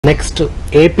Next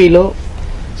ఏపీలో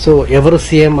so ఎవరు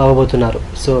CM అవ్వబోతున్నారు?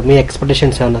 So మీ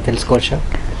expectations ఏమన్నా తెలుసుకోవచ్చా?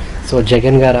 సో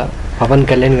జగన్ గారా, పవన్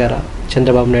కళ్యాణ్ గారా,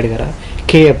 చంద్రబాబు నాయుడు గారా,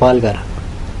 కేఏ పాల్ గారా?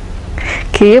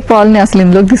 కేఏ పాల్ ని అసలు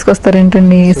ఇందులోకి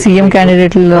తీసుకొస్తారేంటండి? సీఎం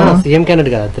క్యాండిడేట్లో సీఎం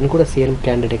క్యాండిడేట్ కదా, అతను కూడా సీఎం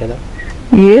క్యాండిడేట్ కదా.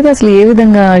 ఏది అసలు ఏ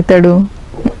విధంగా అవుతాడు?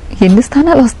 ఎన్ని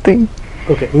స్థానాలు వస్తాయి?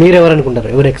 ఓకే, మీరు ఎవరు అనుకుంటారు?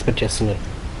 ఎవరు ఎక్స్పెక్ట్ చేస్తున్నారు?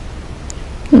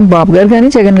 బాబు గారు కానీ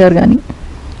జగన్ గారు కానీ.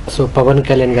 సో పవన్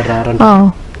కళ్యాణ్ గారు రారంట.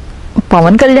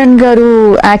 పవన్ కళ్యాణ్ గారు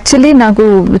యాక్చువల్లీ నాకు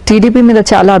టీడీపీ మీద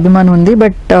చాలా అభిమానం ఉంది.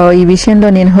 బట్ ఈ విషయంలో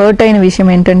నేను హర్ట్ అయిన విషయం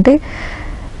ఏంటంటే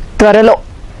త్వరలో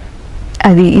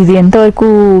ఇది ఎంతవరకు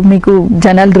మీకు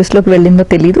జనాల దృష్టిలోకి వెళ్ళిందో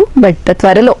తెలీదు. బట్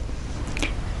త్వరలో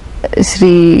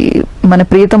మన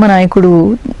ప్రియతమ నాయకుడు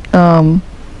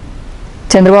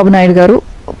చంద్రబాబు నాయుడు గారు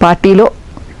పార్టీలో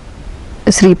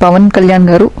శ్రీ పవన్ కళ్యాణ్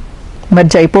గారు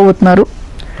మర్జ్ అయిపోతున్నారు.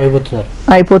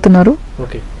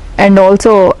 అండ్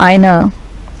ఆల్సో ఆయన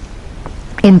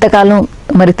ఇంతకాలం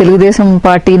మరి తెలుగుదేశం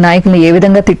పార్టీ నాయకులను ఏ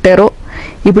విధంగా తిట్టారో,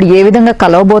 ఇప్పుడు ఏ విధంగా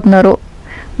కలవబోతున్నారో,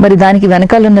 మరి దానికి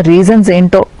వెనకాల ఉన్న రీజన్స్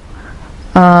ఏంటో,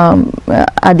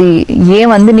 అది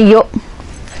ఏమందినియో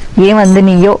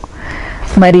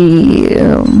మరి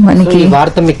మనకి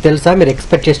వార్త మీకు తెలుసా? మీరు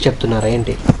ఎక్స్పెక్ట్ చేసి చెప్తున్నారా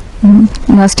ఏంటి?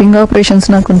 నా స్టింగ్ ఆపరేషన్స్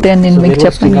నాకు ఉంటాయని నేను మీకు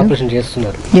చెప్పాను.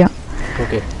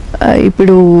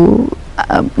 ఇప్పుడు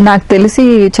నాకు తెలిసి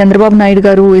చంద్రబాబు నాయుడు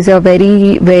గారు is a very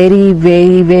very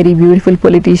very very beautiful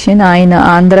politician. ఆయన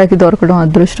ఆంధ్రాకి దొరకడం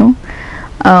అదృష్టం.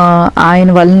 ఆయన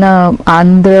వలన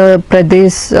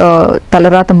ఆంధ్రప్రదేశ్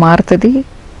తలరాత మారుతుంది.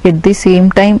 ఎట్ ది సేమ్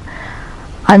టైం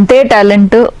అంతే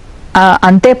టాలెంట్,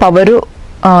 అంతే పవరు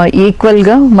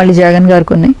ఈక్వల్గా మళ్ళీ జగన్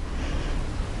గారికి ఉన్నాయి.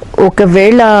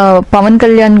 ఒకవేళ పవన్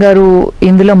కళ్యాణ్ గారు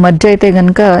ఇందులో మర్జ్ అయితే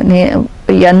కనుక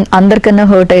అందరికన్నా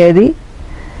హర్ట్ అయ్యేది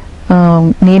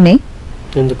నేనే.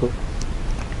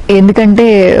 ఎందుకంటే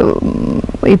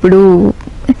ఇప్పుడు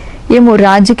ఏమో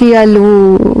రాజకీయాలు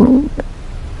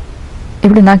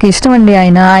ఇప్పుడు నాకు ఇష్టం అండి.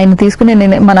 ఆయన తీసుకునే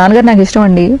మా నాన్నగారు నాకు ఇష్టం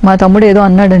అండి. మా తమ్ముడు ఏదో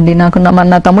అన్నాడండి,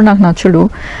 నా తమ్ముడు నాకు నచ్చడు.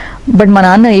 బట్ మా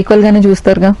నాన్న ఈక్వల్ గానే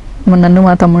చూస్తారుగా నన్ను,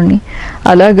 మా తమ్ముడిని.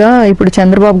 అలాగా ఇప్పుడు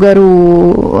చంద్రబాబు గారు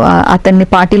అతన్ని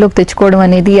పార్టీలోకి తెచ్చుకోవడం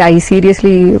అనేది I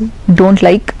seriously don't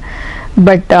like.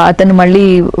 But అతను మళ్ళీ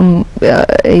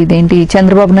ఇదేంటి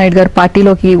చంద్రబాబు నాయుడు గారు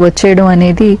పార్టీలోకి వచ్చేయడం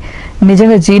అనేది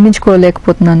నిజంగా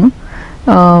జీర్ణించుకోలేకపోతున్నాను.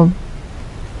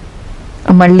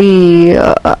 మళ్ళీ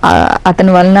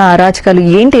అతని వలన అరాచకాలు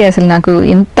ఏంటి అసలు నాకు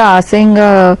ఇంత అసహ్యంగా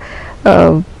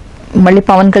మళ్ళీ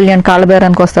పవన్ కళ్యాణ్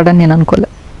కాళ్ళబేరానికి వస్తాడని నేను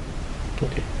అనుకోలే.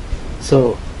 సో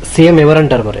సీఎం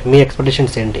ఎవరంటారు మరి? మీ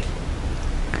ఎక్స్పెక్టేషన్స్ ఏంటి?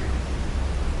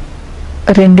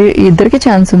 ఇద్దరికి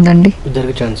ఛాన్స్ ఉందండి.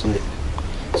 ఇద్దరికి ఛాన్స్ ఉంది.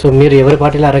 సో మీరు ఎవరి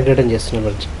పార్టీలో అరంగేటం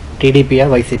చేస్తున్నారు? టీడీపీయా,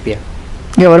 వైసీపీయా?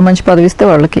 ఎవరు మంచి పదవి ఇస్తే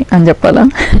వాళ్ళకి అని చెప్పాలా?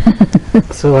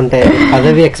 సో అంటే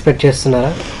పదవి ఎక్స్పెక్ట్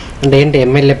చేస్తున్నారా? అంటే ఏంటి,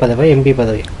 ఎమ్మెల్యే పదవి, ఎంపీ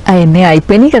పదవి? అవన్నీ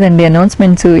అయిపోయినాయి కదండి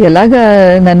అనౌన్స్మెంట్స్. ఎలాగా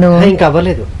నన్ను ఇంకా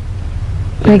అవ్వలేదు,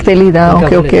 మీకు తెలీదా?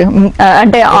 ఓకే ఓకే,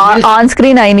 అంటే ఆన్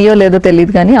స్క్రీన్ అయినాయో లేదో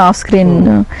తెలియదు కానీ ఆఫ్ స్క్రీన్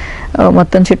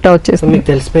మొత్తం చిట్టా వచ్చేసి మీకు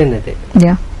తెలిసిపోయింది అయితే.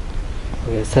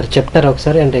 సార్ చెప్తారా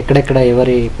ఒకసారి, అంటే ఎక్కడెక్కడ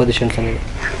ఎవరి పొజిషన్స్ అనేది?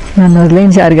 నన్ను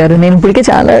వదిలేంచారు గారు, నేను ఇప్పటికే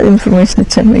చాలా ఇన్ఫర్మేషన్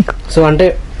ఇచ్చాను మీకు. సో అంటే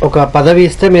ఒక పదవి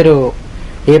ఇస్తే మీరు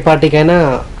ఏ పార్టీకైనా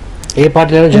ఏ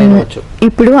పార్టీలో జాయిన్ అవ్వచ్చు.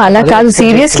 ఇప్పుడు అలా కాదు,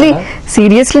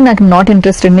 సీరియస్లీ నాకు నాట్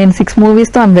ఇంట్రెస్టెడ్. నేను 6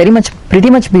 movies తో I'm pretty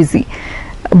much busy.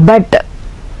 But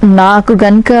నాకు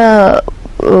గనుక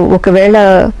ఒకవేళ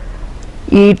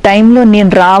ఈ టైంలో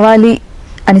నేను రావాలి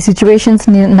అని సిచ్యువేషన్స్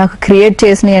నాకు క్రియేట్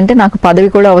చేసినాయి అంటే నాకు పదవి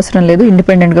కూడా అవసరం లేదు,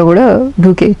 ఇండిపెండెంట్ గా కూడా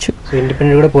దూకేయచ్చు.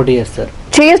 ఇండిపెండెంట్ కూడా పోటీ చేస్తారు,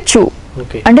 చేయొచ్చు.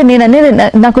 అంటే నేను అనేది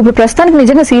నాకు ఇప్పుడు ప్రస్తుతానికి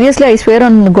నిజంగా seriously I swear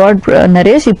on God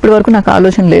Naresh, ఇప్పటి వరకు నాకు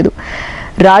ఆలోచన లేదు.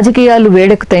 రాజకీయాలు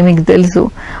వేడెక్కుతాయి, మీకు తెలుసు.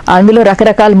 అందులో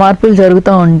రకరకాల మార్పులు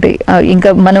జరుగుతూ ఉంటాయి. ఇంకా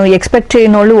మనం ఎక్స్పెక్ట్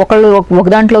చేయని వాళ్ళు ఒక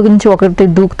దాంట్లో నుంచి ఒకటి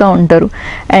దూకుతూ ఉంటారు.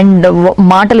 అండ్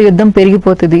మాటల యుద్ధం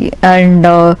పెరిగిపోతుంది. అండ్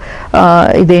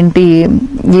ఇదేంటి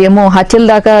ఏమో హత్యల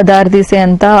దాకా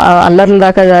దారితీసేంత, అల్లర్ల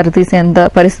దాకా దారితీసేంత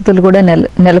పరిస్థితులు కూడా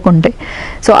నెలకొంటాయి.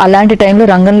 సో అలాంటి టైంలో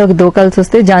రంగంలోకి దూకాల్సి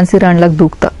వస్తే ఝాన్సీ రాణిలాగా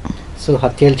దూకుతా. సో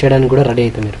హత్యలు చేయడానికి కూడా రెడీ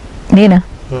అవుతుంది మీరు? నేనా?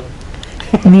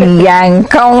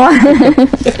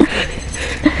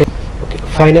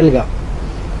 ఫైనల్ గా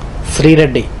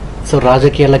శ్రీరెడ్డి సో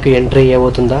రాజకీయాలకు ఎంట్రీ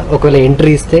ఇవ్వబోతుందా? ఒకవేళ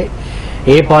ఎంట్రీ ఇస్తే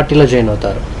ఏ పార్టీలో జాయిన్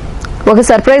అవుతారు? ఒక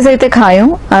సర్ప్రైజ్ అయితే ఖాయం.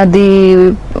 అది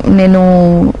నేను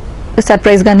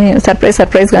సర్ప్రైజ్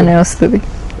గానే వస్తుంది.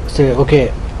 ఓకే,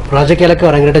 రాజకీయాలకు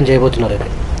అరంగేటం చేయబోతున్నారు అయితే.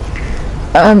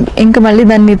 ఇంకా మళ్ళీ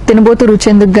దాన్ని తినబోతూ రుచి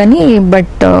ఎందుకు గానీ,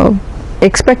 బట్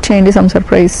ఎక్స్పెక్ట్ చేయండి సమ్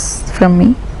సర్ప్రైజ్ ఫ్రమ్ మీ.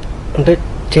 అంటే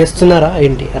చేస్తున్నారా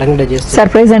ఏంటి? అరంగేటం చేస్తున్నారు.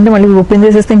 సర్ప్రైజ్ అంటే మళ్ళీ ఓపెన్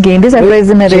చేసేస్తే ఇంకేంటి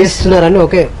సర్ప్రైజ్ చేస్తున్నారని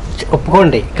ఓకే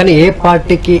ఒప్పుకోండి, కానీ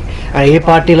ఏ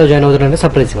పార్టీలో జాయిన్ అవుతున్నారంటే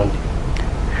సర్ప్రైజ్ ఇవ్వండి.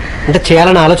 అంటే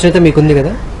చేయాలన్న ఆలోచన అయితే మీకుంది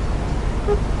కదా?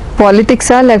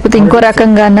 పాలిటిక్సా లేకపోతే ఇంకో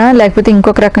రకంగానా లేకపోతే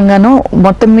ఇంకొక రకంగానో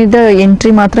మొత్తం మీద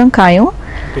ఎంట్రీ మాత్రం ఖాయం.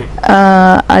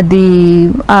 అది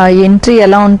ఆ ఎంట్రీ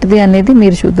ఎలా ఉంటుంది అనేది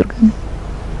మీరు చూద్దరు.